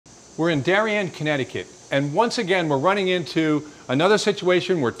We're in Darien, Connecticut, and once again we're running into another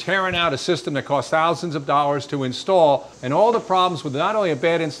situation. We're tearing out a system that costs thousands of dollars to install, and all the problems with not only a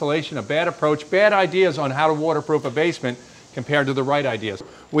bad installation, a bad approach, bad ideas on how to waterproof a basement compared to the right ideas.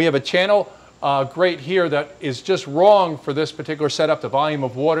 We have a channel grate here that is just wrong for this particular setup, the volume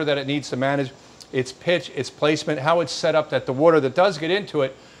of water that it needs to manage, its pitch, its placement, how it's set up that the water that does get into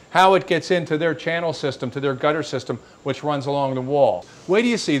it, how it gets into their channel system, to their gutter system, which runs along the wall. Wait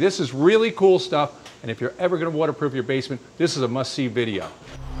till you see, this is really cool stuff, and if you're ever going to waterproof your basement, this is a must-see video.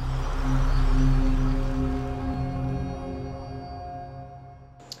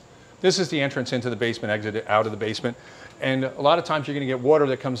 This is the entrance into the basement, exit out of the basement, and a lot of times you're going to get water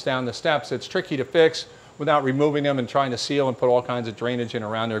that comes down the steps. It's tricky to fix without removing them and trying to seal and put all kinds of drainage in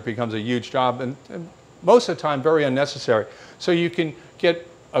around there. It becomes a huge job, and most of the time very unnecessary. So you can get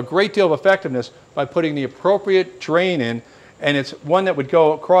a great deal of effectiveness by putting the appropriate drain in, and it's one that would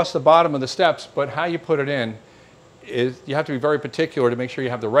go across the bottom of the steps, but how you put it in is you have to be very particular to make sure you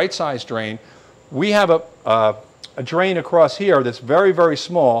have the right size drain. We have a drain across here that's very, very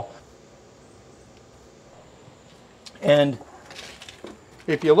small, and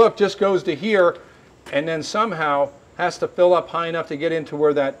if you look, just goes to here and then somehow has to fill up high enough to get into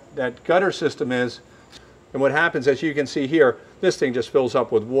where that gutter system is. And what happens, as you can see here, this thing just fills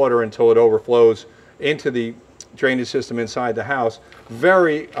up with water until it overflows into the drainage system inside the house.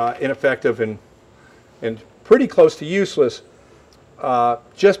 Very ineffective and pretty close to useless,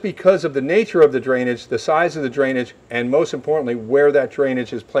 just because of the nature of the drainage, the size of the drainage, and most importantly, where that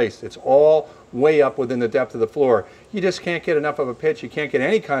drainage is placed. It's all way up within the depth of the floor. You just can't get enough of a pitch. You can't get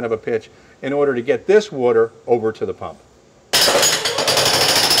any kind of a pitch in order to get this water over to the pump.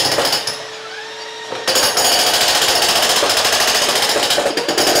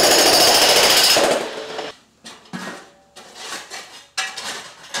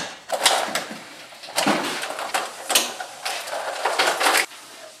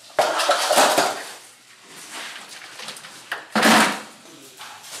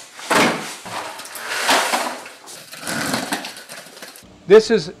 This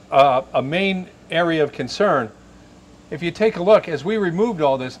is a main area of concern. If you take a look, as we removed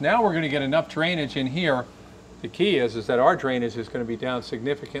all this, now we're going to get enough drainage in here. The key is that our drainage is going to be down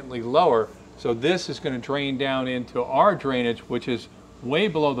significantly lower. So this is going to drain down into our drainage, which is way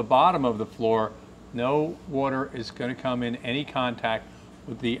below the bottom of the floor. No water is going to come in any contact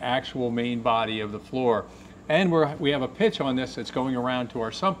with the actual main body of the floor. And we have a pitch on this that's going around to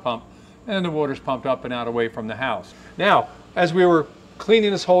our sump pump, and the water's pumped up and out away from the house. Now, as we were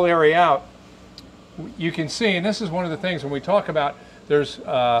cleaning this whole area out, you can see, and this is one of the things when we talk about, there's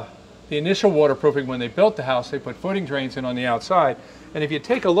the initial waterproofing. When they built the house, they put footing drains in on the outside, and if you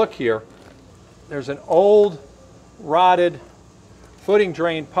take a look here, there's an old rotted footing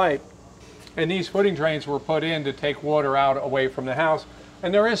drain pipe, and these footing drains were put in to take water out away from the house,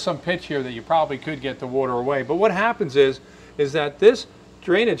 and there is some pitch here that you probably could get the water away. But what happens is that this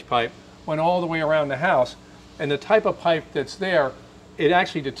drainage pipe went all the way around the house, and the type of pipe that's there, it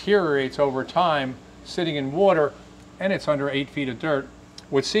actually deteriorates over time, sitting in water, and it's under 8 feet of dirt,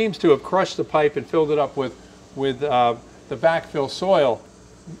 which seems to have crushed the pipe and filled it up with the backfill soil,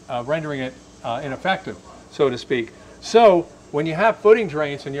 rendering it ineffective, so to speak. So when you have footing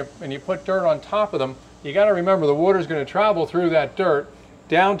drains and you put dirt on top of them, you got to remember the water is going to travel through that dirt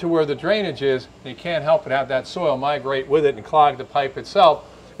down to where the drainage is, and you can't help but have that soil migrate with it and clog the pipe itself.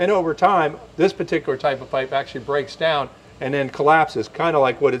 And over time, this particular type of pipe actually breaks down and then collapses, kind of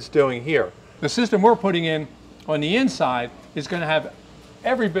like what it's doing here. The system we're putting in on the inside is going to have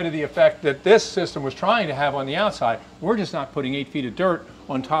every bit of the effect that this system was trying to have on the outside. We're just not putting 8 feet of dirt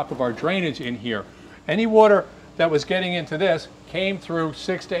on top of our drainage in here. Any water that was getting into this came through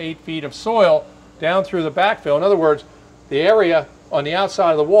 6 to 8 feet of soil down through the backfill. In other words, the area on the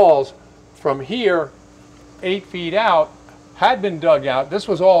outside of the walls from here 8 feet out had been dug out. This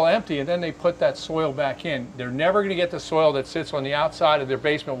was all empty, and then they put that soil back in. They're never going to get the soil that sits on the outside of their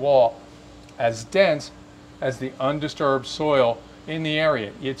basement wall as dense as the undisturbed soil in the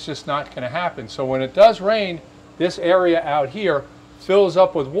area. It's just not going to happen. So when it does rain, this area out here fills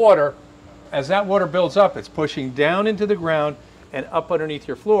up with water. As that water builds up, it's pushing down into the ground and up underneath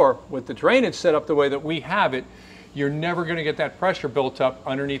your floor. With the drainage set up the way that we have it, you're never going to get that pressure built up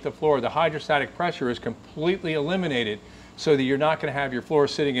underneath the floor. The hydrostatic pressure is completely eliminated, so that you're not going to have your floor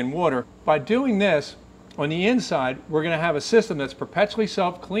sitting in water. By doing this, on the inside, we're going to have a system that's perpetually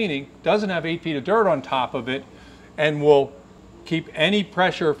self-cleaning, doesn't have 8 feet of dirt on top of it, and will keep any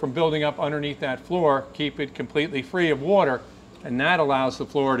pressure from building up underneath that floor, keep it completely free of water, and that allows the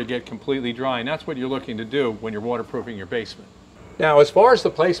floor to get completely dry. And that's what you're looking to do when you're waterproofing your basement. Now, as far as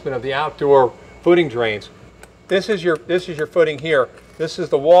the placement of the outdoor footing drains, this is your footing here. This is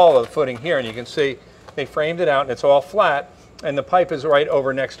the wall of the footing here, and you can see they framed it out and it's all flat, and the pipe is right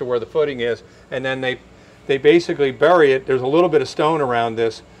over next to where the footing is, and then they basically bury it. There's a little bit of stone around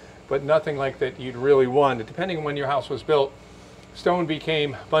this, but nothing like that you'd really want. Depending on when your house was built, stone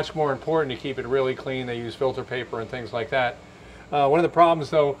became much more important to keep it really clean. They use filter paper and things like that. One of the problems,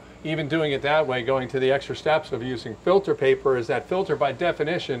 though, even doing it that way, going to the extra steps of using filter paper, is that filter by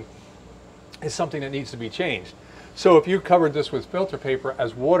definition is something that needs to be changed. So if you covered this with filter paper,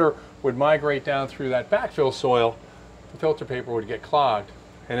 as water would migrate down through that backfill soil, the filter paper would get clogged.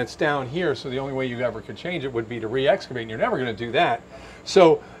 And it's down here, so the only way you ever could change it would be to re-excavate, and you're never going to do that.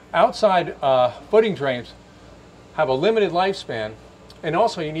 So outside footing drains have a limited lifespan, and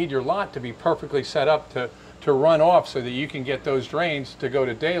also you need your lot to be perfectly set up to run off so that you can get those drains to go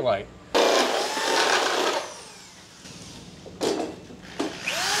to daylight.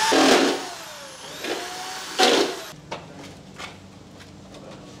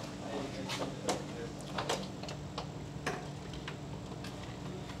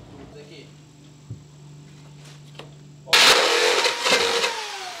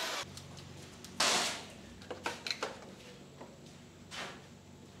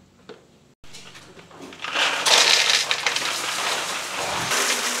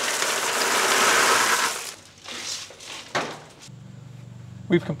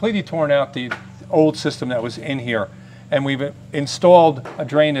 We've completely torn out the old system that was in here, and we've installed a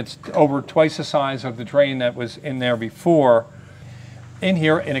drain that's over twice the size of the drain that was in there before, in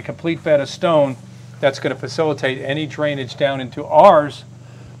here in a complete bed of stone that's going to facilitate any drainage down into ours,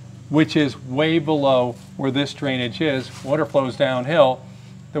 which is way below where this drainage is. Water flows downhill.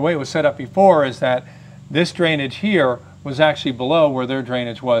 The way it was set up before is that this drainage here was actually below where their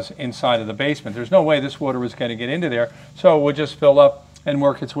drainage was inside of the basement. There's no way this water was going to get into there, so it would just fill up and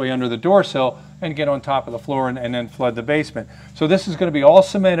work its way under the door sill and get on top of the floor and then flood the basement. So this is going to be all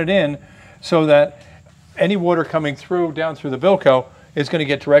cemented in so that any water coming through, down through the Bilco, is going to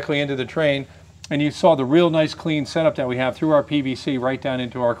get directly into the drain. And you saw the real nice clean setup that we have through our PVC right down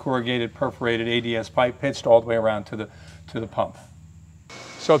into our corrugated perforated ADS pipe, pitched all the way around to the pump.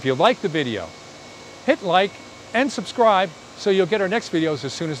 So if you like the video, hit like and subscribe so you'll get our next videos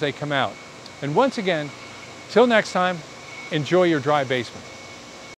as soon as they come out. And once again, till next time, enjoy your dry basement.